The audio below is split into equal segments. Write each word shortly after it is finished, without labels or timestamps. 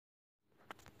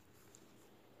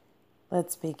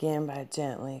Let's begin by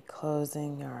gently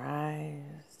closing your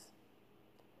eyes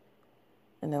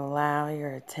and allow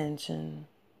your attention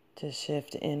to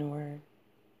shift inward,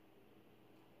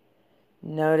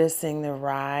 noticing the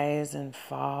rise and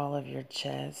fall of your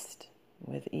chest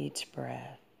with each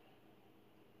breath.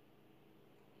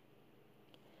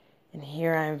 And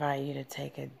here I invite you to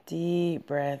take a deep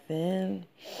breath in,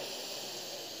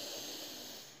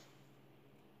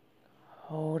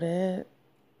 hold it,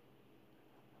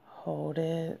 hold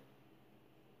it,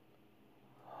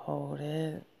 hold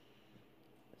it,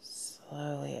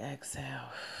 slowly exhale.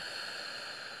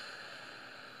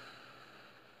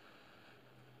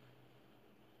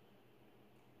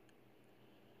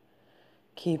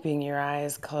 Keeping your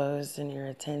eyes closed and your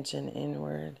attention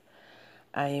inward,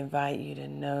 I invite you to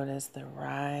notice the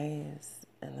rise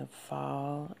and the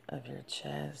fall of your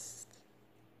chest.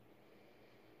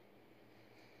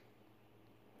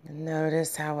 And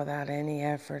notice how without any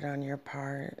effort on your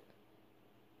part,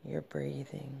 you're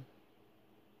breathing.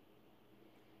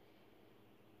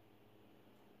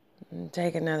 And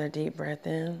take another deep breath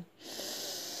in.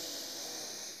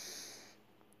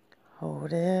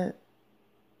 Hold it,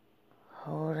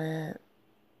 hold it,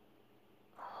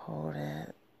 hold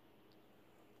it.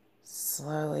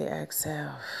 Slowly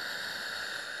exhale.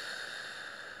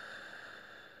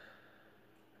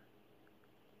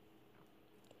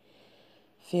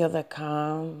 Feel the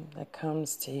calm that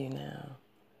comes to you now,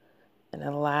 and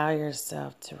allow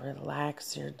yourself to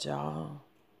relax your jaw,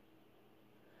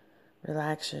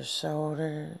 relax your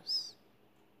shoulders,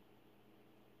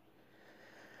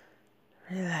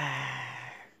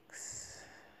 relax,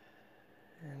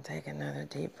 and take another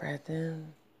deep breath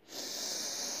in.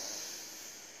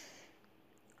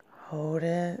 Hold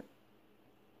it,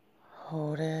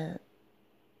 hold it,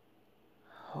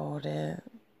 hold it.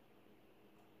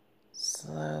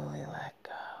 Slowly let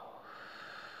go.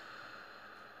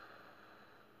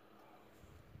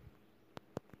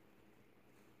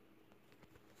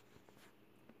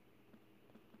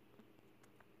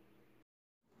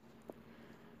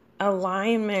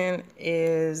 Alignment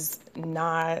is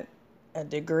not a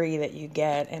degree that you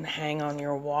get and hang on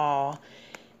your wall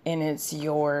and it's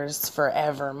yours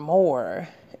forevermore.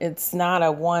 It's not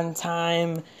a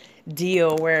one-time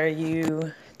deal where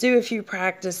you do a few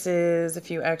practices, a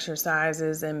few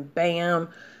exercises, and bam,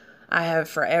 I have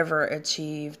forever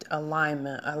achieved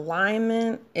alignment.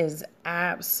 Alignment is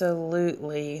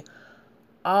absolutely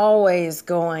always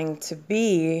going to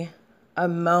be a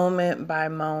moment by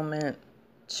moment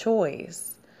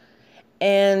choice.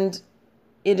 And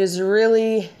it is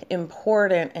really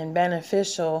important and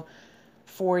beneficial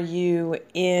for you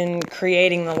in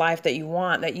creating the life that you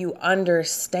want, that you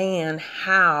understand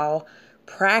how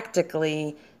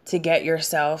practically to get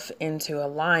yourself into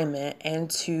alignment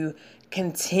and to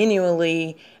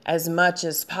continually, as much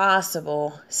as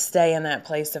possible, stay in that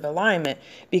place of alignment.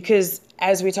 Because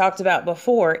as we talked about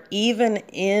before, even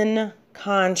in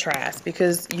contrast,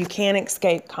 because you can't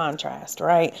escape contrast,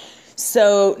 right?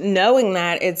 So knowing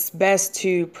that, it's best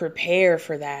to prepare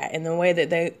for that. And the way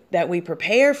that we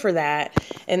prepare for that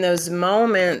in those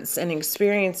moments and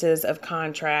experiences of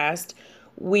contrast,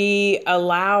 we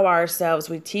allow ourselves,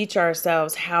 we teach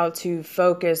ourselves how to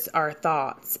focus our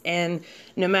thoughts. And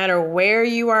no matter where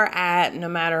you are at, no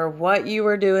matter what you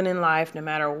are doing in life, no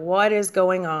matter what is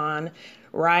going on,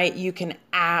 right, you can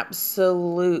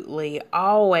absolutely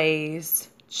always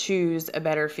choose a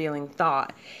better feeling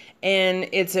thought. And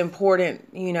it's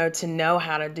important, to know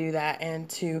how to do that and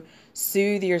to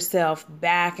soothe yourself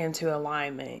back into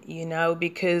alignment,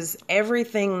 because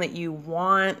everything that you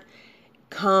want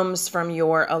comes from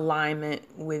your alignment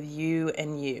with you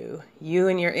and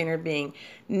your inner being.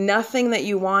 Nothing that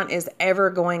you want is ever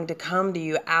going to come to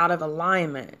you out of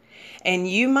alignment. And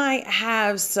you might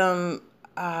have some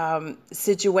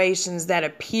situations that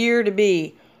appear to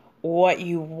be what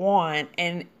you want,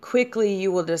 and quickly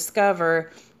you will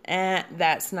discover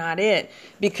that's not it.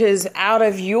 Because out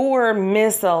of your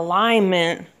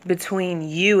misalignment between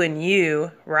you and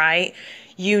you, right,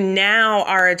 you now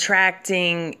are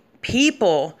attracting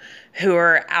people who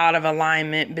are out of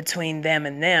alignment between them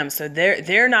and them. So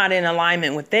they're not in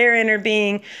alignment with their inner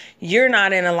being. You're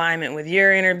not in alignment with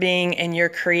your inner being, and you're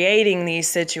creating these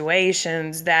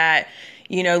situations that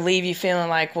leave you feeling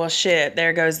like, well, shit,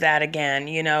 there goes that again,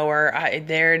 or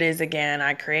there it is again.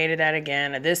 I created that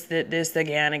again, this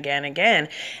again.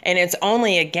 And it's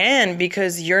only again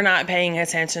because you're not paying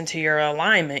attention to your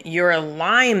alignment. Your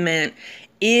alignment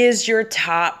is your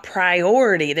top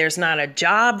priority. There's not a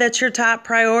job that's your top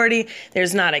priority.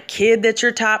 There's not a kid that's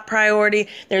your top priority.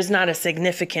 There's not a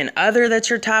significant other that's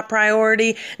your top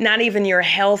priority. Not even your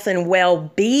health and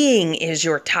well-being is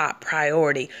your top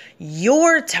priority.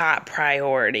 Your top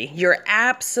priority, your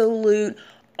absolute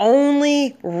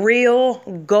only real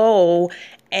goal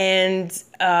and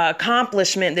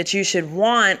accomplishment that you should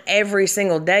want every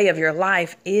single day of your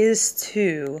life is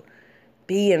to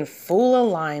be in full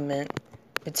alignment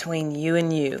between you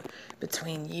and you,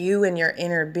 between you and your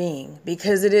inner being,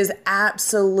 because it is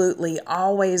absolutely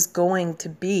always going to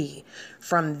be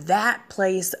from that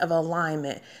place of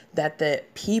alignment that the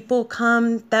people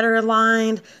come that are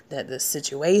aligned, that the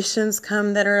situations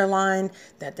come that are aligned,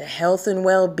 that the health and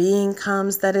well-being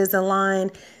comes that is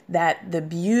aligned, that the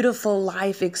beautiful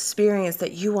life experience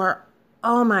that you are,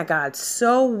 oh my God,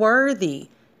 so worthy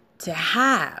to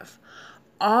have.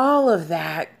 All of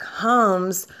that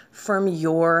comes from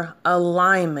your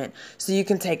alignment. So you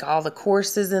can take all the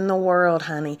courses in the world,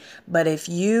 honey, but if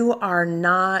you are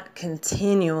not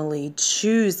continually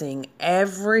choosing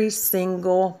every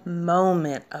single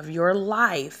moment of your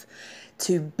life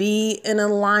to be in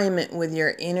alignment with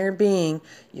your inner being,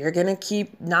 you're going to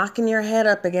keep knocking your head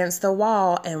up against the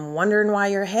wall and wondering why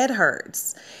your head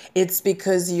hurts. It's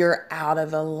because you're out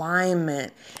of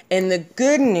alignment. And the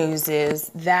good news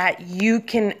is that you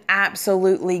can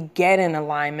absolutely get in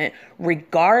alignment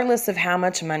regardless of how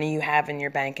much money you have in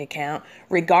your bank account,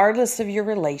 regardless of your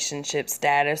relationship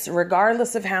status,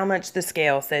 regardless of how much the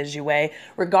scale says you weigh,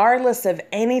 regardless of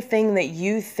anything that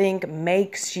you think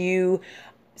makes you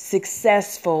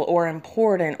successful or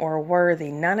important or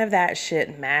worthy. None of that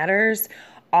shit matters.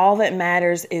 All that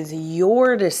matters is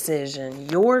your decision,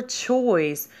 your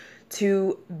choice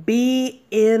to be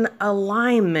in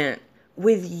alignment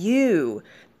with you.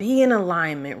 Be in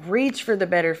alignment. Reach for the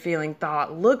better feeling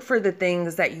thought. Look for the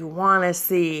things that you want to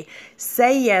see.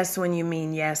 Say yes when you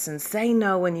mean yes and say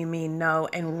no when you mean no.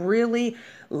 And really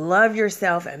love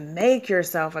yourself and make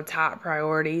yourself a top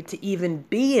priority to even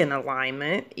be in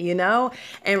alignment, you know?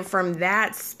 And from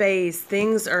that space,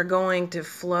 things are going to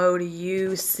flow to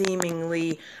you.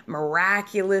 Seemingly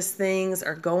miraculous things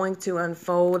are going to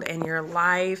unfold in your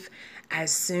life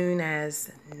as soon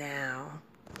as now.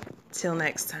 Till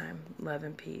next time, love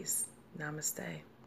and peace. Namaste.